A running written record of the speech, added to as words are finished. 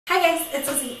Hi guys, it's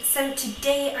Lizzy. So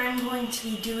today I'm going to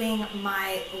be doing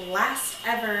my last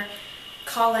ever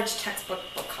college textbook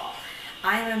book haul.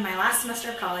 I'm in my last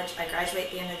semester of college. I graduate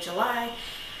at the end of July,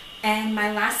 and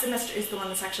my last semester is the one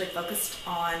that's actually focused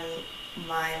on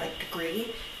my degree.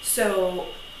 So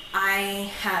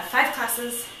I have 5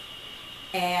 classes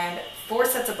and 4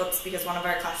 sets of books because one of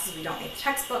our classes we don't need the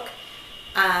textbook.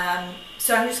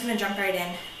 So I'm just going to jump right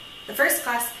in. The first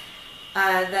class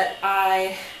that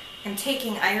I am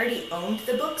taking, I already owned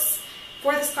the books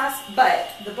for this class,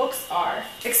 but the books are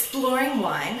Exploring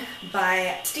Wine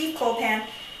by Steve Colpan,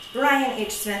 Brian H.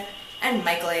 Smith, and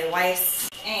Michael A. Weiss,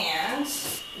 and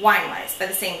Wine Wise by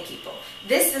the same people.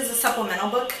 This is a supplemental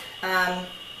book.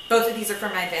 Both of these are for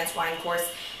my advanced wine course,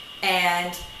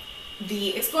 and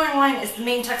the Exploring Wine is the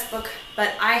main textbook,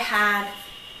 but I had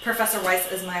Professor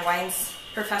Weiss as my wines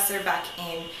professor back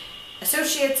in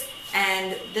Associates,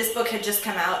 and this book had just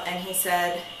come out and he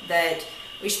said that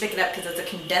we should pick it up because it's a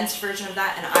condensed version of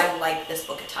that, and I like this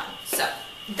book a ton. So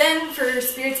then for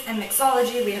spirits and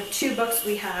mixology, we have 2 books.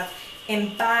 We have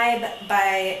Imbibe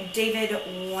by David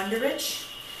Wonderich,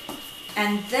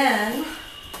 and then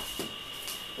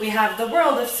we have The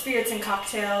World of Spirits and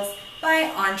Cocktails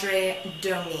by Andre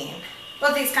Domine.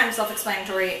 Both these kind of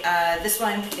self-explanatory. This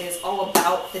one is all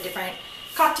about the different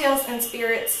cocktails and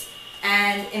spirits,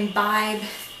 and Imbibe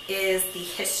is the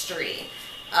history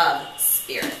of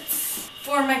spirits.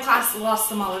 For my class La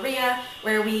Sommelier,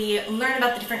 where we learn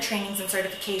about the different trainings and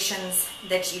certifications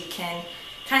that you can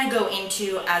kind of go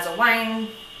into as a wine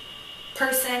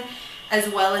person, as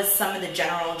well as some of the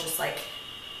general just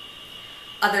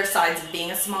other sides of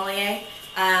being a sommelier.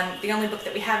 The only book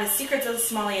that we have is Secrets of the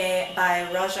Sommelier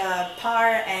by Raja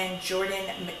Parr and Jordan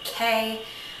McKay.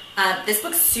 This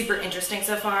book's super interesting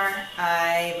so far.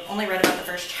 I've only read about the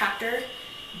first chapter,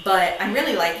 but I'm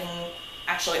really liking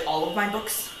actually all of my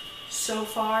books so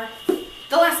far.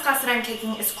 The last class that I'm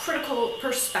taking is Critical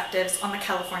Perspectives on the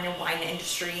California Wine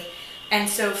Industry. And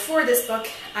so for this book,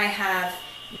 I have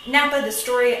Napa, The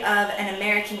Story of an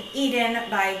American Eden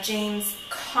by James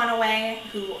Conaway,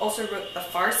 who also wrote The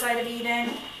Far Side of Eden.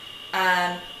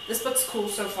 This book's cool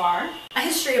so far. A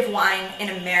History of Wine in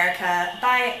America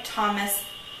by Thomas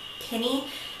Pinney.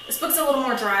 This book's a little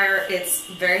more drier. It's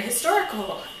very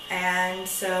historical, and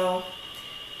so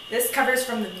this covers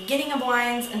from the beginning of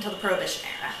wines until the Prohibition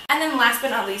era. And then last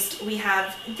but not least, we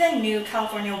have The New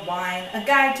California Wine, A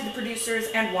Guide to the Producers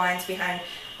and Wines Behind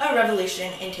a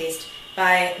Revolution in Taste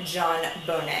by John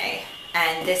Bonet.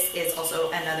 And this is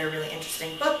also another really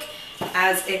interesting book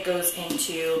as it goes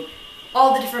into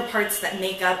all the different parts that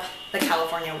make up the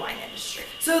California wine industry.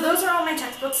 So those are all my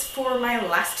textbooks for my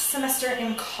last semester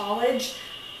in college.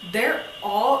 They're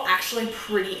all actually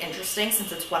pretty interesting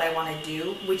since it's what I want to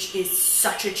do, which is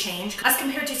such a change as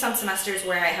compared to some semesters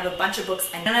where I have a bunch of books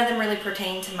and none of them really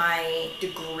pertain to my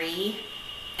degree,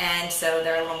 and so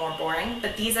they're a little more boring.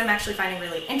 But these I'm actually finding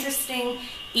really interesting,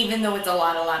 even though it's a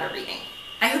lot of reading.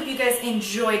 I hope you guys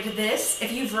enjoyed this.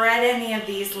 If you've read any of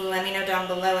these, let me know down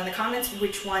below in the comments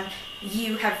which one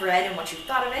you have read and what you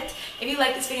thought of it. If you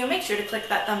like this video, make sure to click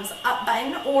that thumbs up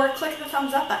button, or click the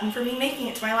thumbs up button for me making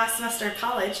it to my last semester of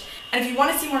college. And if you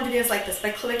want to see more videos like this, by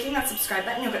clicking that subscribe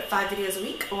button, you'll get 5 videos a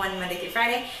week, 1 Monday through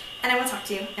Friday, and I will talk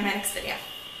to you in my next video.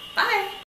 Bye!